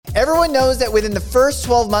Everyone knows that within the first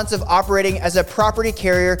 12 months of operating as a property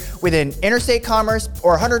carrier within interstate commerce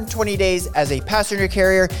or 120 days as a passenger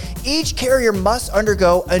carrier, each carrier must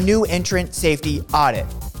undergo a new entrant safety audit.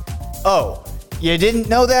 Oh, you didn't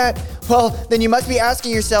know that? Well, then you must be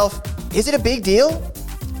asking yourself, is it a big deal?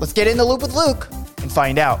 Let's get in the loop with Luke and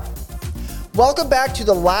find out. Welcome back to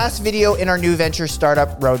the last video in our new venture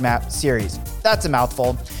startup roadmap series. That's a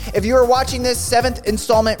mouthful. If you are watching this 7th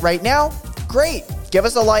installment right now, great. Give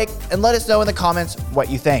us a like and let us know in the comments what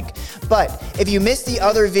you think. But if you missed the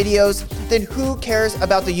other videos, then who cares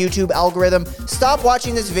about the YouTube algorithm? Stop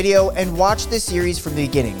watching this video and watch this series from the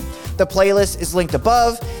beginning. The playlist is linked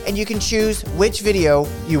above and you can choose which video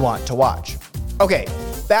you want to watch. Okay,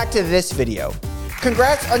 back to this video.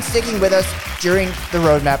 Congrats on sticking with us during the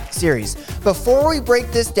roadmap series. Before we break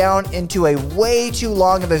this down into a way too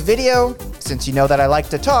long of a video, since you know that I like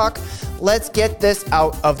to talk, let's get this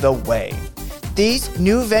out of the way. These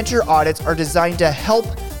new venture audits are designed to help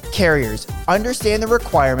carriers understand the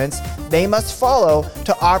requirements they must follow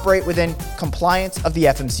to operate within compliance of the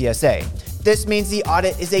FMCSA. This means the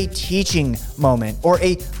audit is a teaching moment or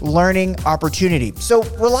a learning opportunity. So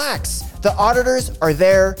relax, the auditors are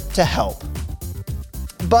there to help.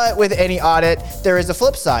 But with any audit, there is a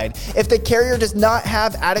flip side. If the carrier does not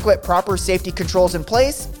have adequate proper safety controls in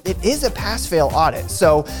place, it is a pass-fail audit.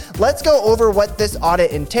 So let's go over what this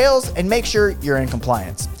audit entails and make sure you're in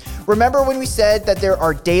compliance. Remember when we said that there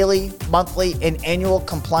are daily, monthly, and annual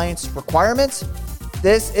compliance requirements?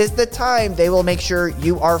 This is the time they will make sure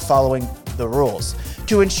you are following the rules.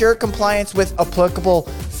 To ensure compliance with applicable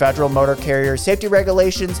federal motor carrier safety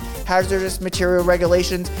regulations, hazardous material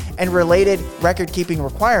regulations, and related record-keeping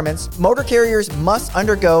requirements, motor carriers must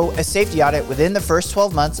undergo a safety audit within the first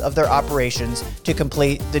 12 months of their operations to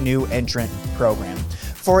complete the new Entrant program.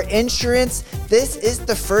 For insurance, this is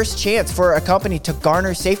the first chance for a company to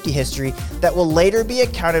garner safety history that will later be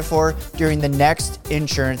accounted for during the next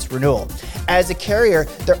insurance renewal. As a carrier,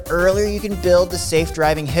 the earlier you can build the safe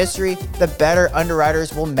driving history, the better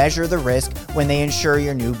underwriters will measure the risk when they insure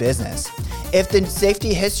your new business. If the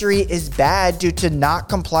safety history is bad due to not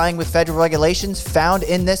complying with federal regulations found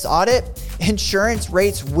in this audit, insurance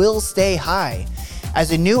rates will stay high.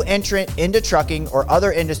 As a new entrant into trucking or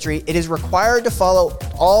other industry, it is required to follow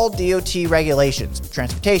all DOT regulations,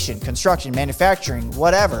 transportation, construction, manufacturing,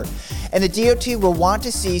 whatever, and the DOT will want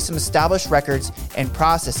to see some established records and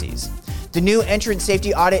processes. The new entrant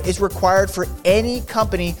safety audit is required for any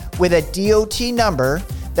company with a DOT number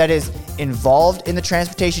that is involved in the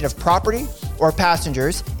transportation of property or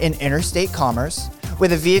passengers in interstate commerce,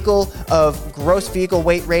 with a vehicle of gross vehicle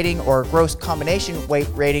weight rating or gross combination weight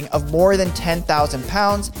rating of more than 10,000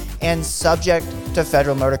 pounds and subject to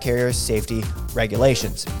federal motor carrier safety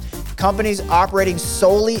regulations. Companies operating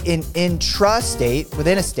solely in intrastate,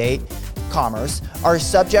 within a state, commerce are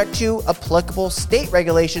subject to applicable state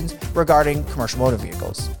regulations regarding commercial motor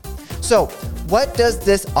vehicles. So, what does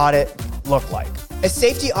this audit look like? A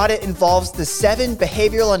safety audit involves the 7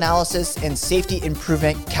 behavioral analysis and safety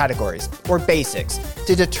improvement categories, or basics,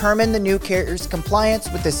 to determine the new carrier's compliance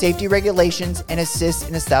with the safety regulations and assist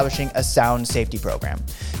in establishing a sound safety program.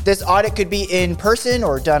 This audit could be in person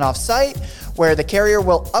or done off-site, where the carrier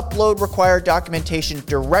will upload required documentation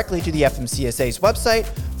directly to the FMCSA's website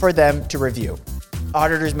for them to review.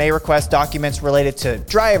 Auditors may request documents related to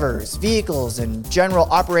drivers, vehicles, and general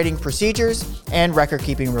operating procedures and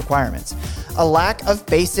record-keeping requirements. A lack of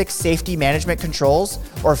basic safety management controls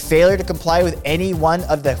or failure to comply with any one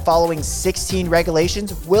of the following 16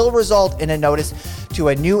 regulations will result in a notice to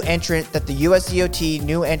a new entrant that the US DOT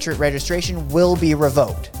new entrant registration will be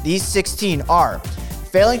revoked. These 16 are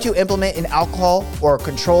failing to implement an alcohol or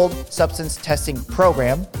controlled substance testing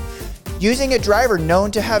program, using a driver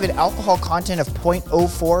known to have an alcohol content of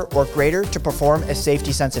 0.04 or greater to perform a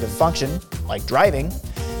safety-sensitive function, like driving,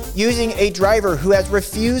 using a driver who has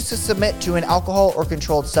refused to submit to an alcohol or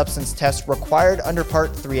controlled substance test required under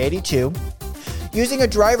Part 382, using a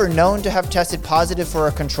driver known to have tested positive for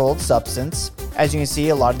a controlled substance, as you can see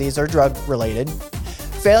a lot of these are drug-related,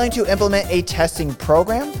 failing to implement a testing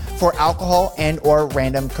program for alcohol and or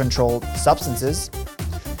random controlled substances,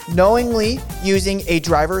 knowingly using a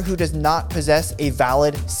driver who does not possess a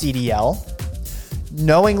valid CDL,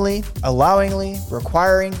 knowingly, allowingly,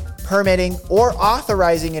 requiring, permitting, or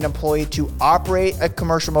authorizing an employee to operate a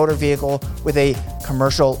commercial motor vehicle with a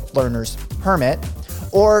commercial learner's permit,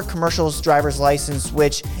 or commercial's driver's license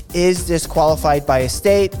which is disqualified by a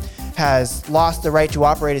state, has lost the right to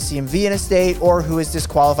operate a CMV in a state, or who is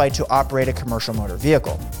disqualified to operate a commercial motor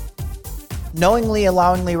vehicle. Knowingly,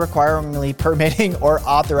 allowingly, requiringly, permitting, or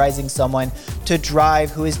authorizing someone to to drive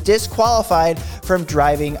who is disqualified from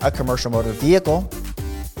driving a commercial motor vehicle.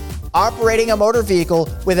 Operating a motor vehicle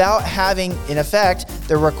without having, in effect,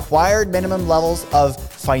 the required minimum levels of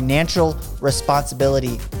financial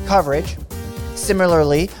responsibility coverage.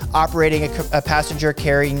 Similarly, operating a passenger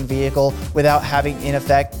carrying vehicle without having, in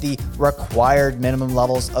effect, the required minimum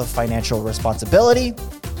levels of financial responsibility.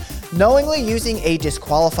 Knowingly using a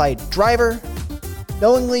disqualified driver.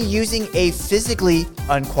 Knowingly using a physically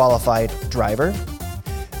unqualified driver.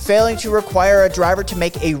 Failing to require a driver to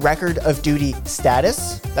make a record of duty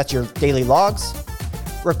status, that's your daily logs.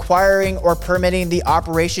 Requiring or permitting the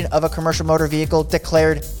operation of a commercial motor vehicle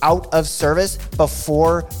declared out of service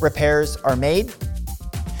before repairs are made.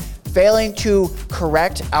 Failing to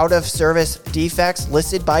correct out of service defects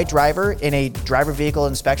listed by driver in a driver vehicle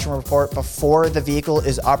inspection report before the vehicle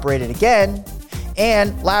is operated again.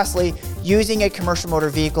 And lastly, using a commercial motor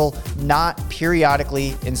vehicle not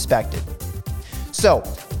periodically inspected. So,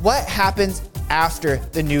 what happens after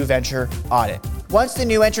the new venture audit? Once the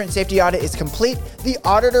new entrant safety audit is complete, the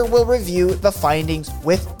auditor will review the findings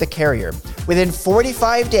with the carrier. Within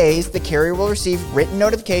 45 days, the carrier will receive written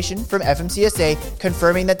notification from FMCSA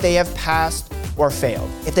confirming that they have passed or failed.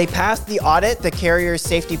 If they pass the audit, the carrier's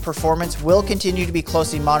safety performance will continue to be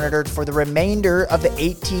closely monitored for the remainder of the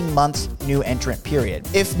 18 months new entrant period.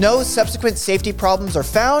 If no subsequent safety problems are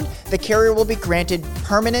found, the carrier will be granted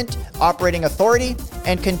permanent operating authority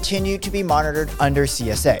and continue to be monitored under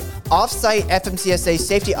CSA. Off-site FMCSA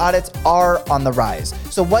safety audits are on the rise.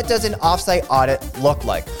 So what does an off-site audit look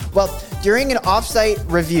like? Well, during an off-site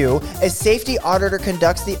review, a safety auditor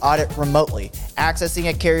conducts the audit remotely, accessing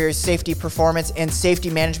a carrier's safety performance and safety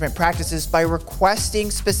management practices by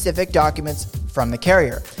requesting specific documents from the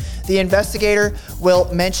carrier. The investigator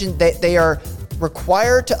will mention that they are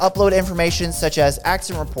required to upload information such as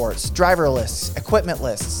accident reports, driver lists, equipment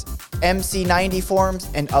lists, MC90 forms,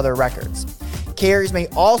 and other records. Carriers may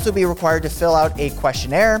also be required to fill out a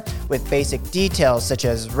questionnaire with basic details such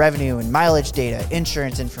as revenue and mileage data,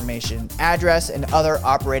 insurance information, address, and other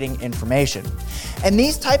operating information. And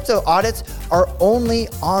these types of audits are only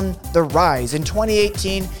on the rise. In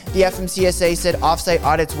 2018, the FMCSA said offsite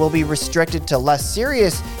audits will be restricted to less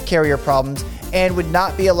serious carrier problems and would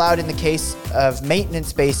not be allowed in the case of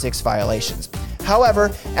maintenance basics violations. However,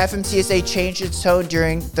 FMCSA changed its tone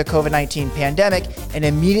during the COVID-19 pandemic and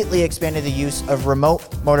immediately expanded the use of remote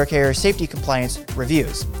motor carrier safety compliance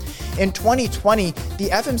reviews. In 2020, the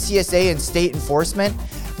FMCSA and state enforcement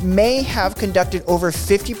may have conducted over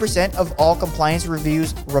 50% of all compliance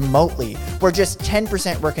reviews remotely, where just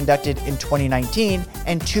 10% were conducted in 2019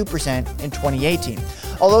 and 2% in 2018.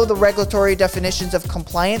 Although the regulatory definitions of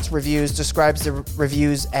compliance reviews describes the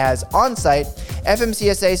reviews as on-site,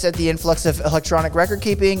 FMCSA said the influx of electronic record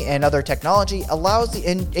keeping and other technology allows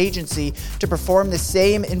the agency to perform the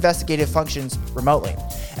same investigative functions remotely.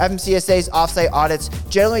 FMCSA's off-site audits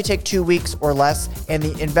generally take 2 weeks or less, and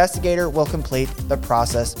the investigator will complete the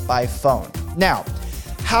process by phone. Now,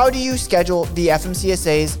 how do you schedule the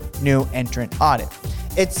FMCSA's new entrant audit?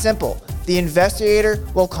 It's simple. The investigator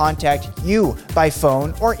will contact you by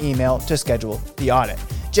phone or email to schedule the audit.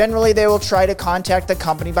 Generally, they will try to contact the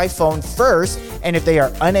company by phone first, and if they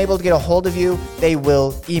are unable to get a hold of you, they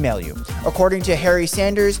will email you. According to Harry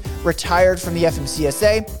Sanders, retired from the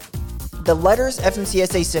FMCSA, the letters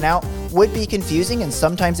FMCSA sent out would be confusing, and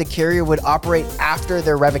sometimes a carrier would operate after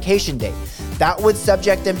their revocation date. That would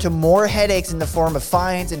subject them to more headaches in the form of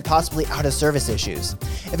fines and possibly out-of-service issues.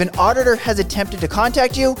 If an auditor has attempted to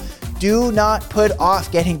contact you, do not put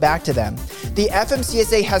off getting back to them. The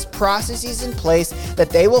FMCSA has processes in place that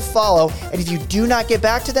they will follow, and if you do not get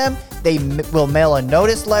back to them, they will mail a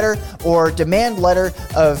notice letter or demand letter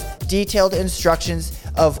of detailed instructions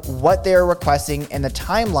of what they are requesting and the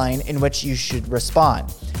timeline in which you should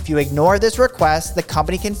respond. If you ignore this request, the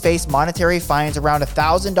company can face monetary fines around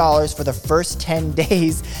 $1,000 for the first 10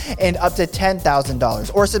 days and up to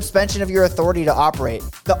 $10,000, or suspension of your authority to operate.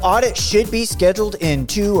 The audit should be scheduled in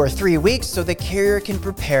 2 or 3 weeks so the carrier can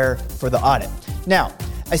prepare for the audit. Now,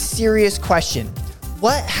 a serious question.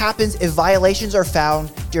 What happens if violations are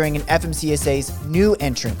found during an FMCSA's new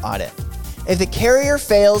entrant audit? If the carrier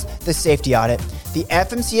fails the safety audit, the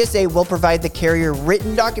FMCSA will provide the carrier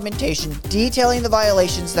written documentation detailing the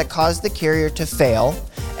violations that caused the carrier to fail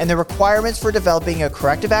and the requirements for developing a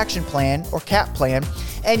corrective action plan or CAP plan.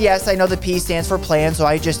 And yes, I know the P stands for plan, so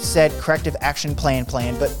I just said corrective action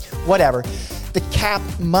plan, but whatever. The CAP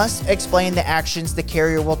must explain the actions the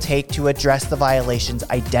carrier will take to address the violations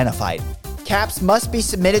identified. CAPs must be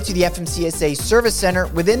submitted to the FMCSA Service Center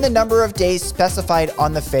within the number of days specified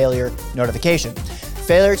on the failure notification.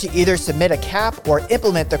 failure to either submit a cap or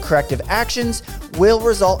implement the corrective actions will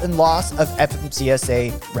result in loss of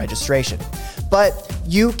FMCSA registration. But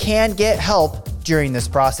you can get help during this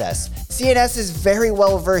process. CNS is very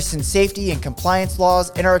well versed in safety and compliance laws,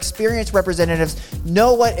 and our experienced representatives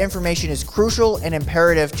know what information is crucial and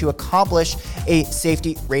imperative to accomplish a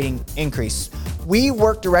safety rating increase. We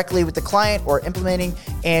work directly with the client or implementing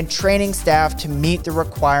and training staff to meet the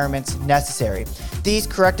requirements necessary. These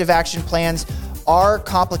corrective action plans are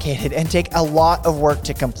complicated and take a lot of work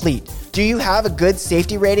to complete. Do you have a good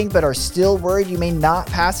safety rating but are still worried you may not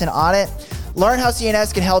pass an audit? Learn how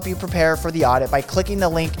CNS can help you prepare for the audit by clicking the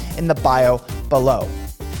link in the bio below.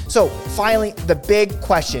 So finally, the big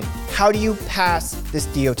question: how do you pass this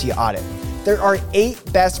DOT audit? There are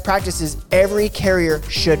 8 best practices every carrier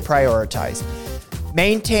should prioritize.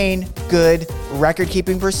 Maintain good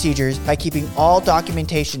record-keeping procedures by keeping all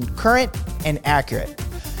documentation current and accurate.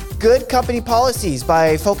 Good company policies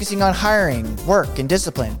by focusing on hiring, work, and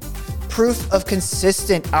discipline. Proof of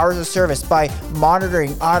consistent hours of service by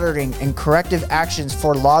monitoring, auditing, and corrective actions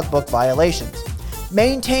for logbook violations.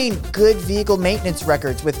 Maintain good vehicle maintenance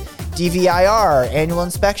records with DVIR, annual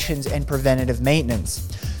inspections, and preventative maintenance.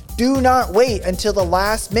 Do not wait until the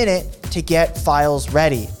last minute to get files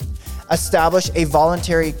ready. Establish a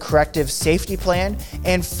voluntary corrective safety plan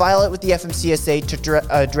and file it with the FMCSA to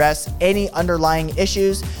address any underlying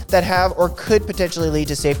issues that have or could potentially lead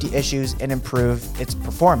to safety issues and improve its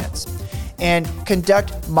performance. And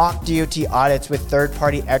conduct mock DOT audits with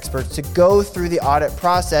third-party experts to go through the audit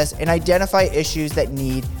process and identify issues that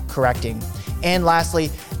need correcting. And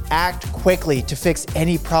lastly, act quickly to fix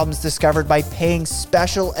any problems discovered by paying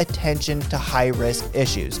special attention to high-risk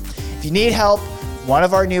issues. If you need help, one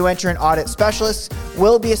of our new Entrant audit specialists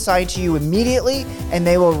will be assigned to you immediately, and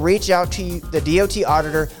they will reach out to the DOT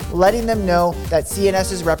auditor, letting them know that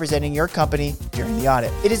CNS is representing your company during the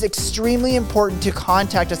audit. It is extremely important to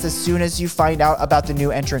contact us as soon as you find out about the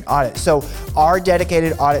new Entrant audit, so our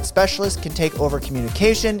dedicated audit specialist can take over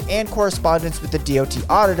communication and correspondence with the DOT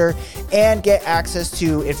auditor and get access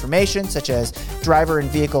to information such as driver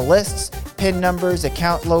and vehicle lists, PIN numbers,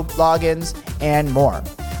 account logins, and more.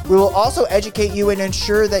 We will also educate you and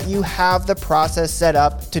ensure that you have the process set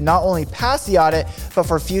up to not only pass the audit, but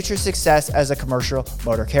for future success as a commercial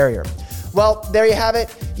motor carrier. Well, there you have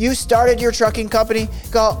it. You started your trucking company,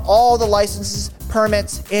 got all the licenses,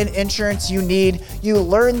 permits, and insurance you need. You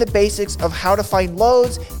learned the basics of how to find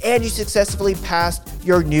loads, and you successfully passed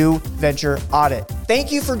your new venture audit.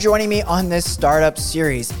 Thank you for joining me on this startup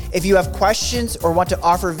series. If you have questions or want to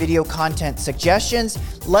offer video content suggestions,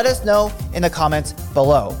 let us know in the comments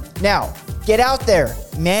below. Now, get out there,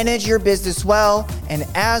 manage your business well, and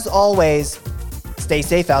as always, stay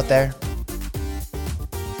safe out there.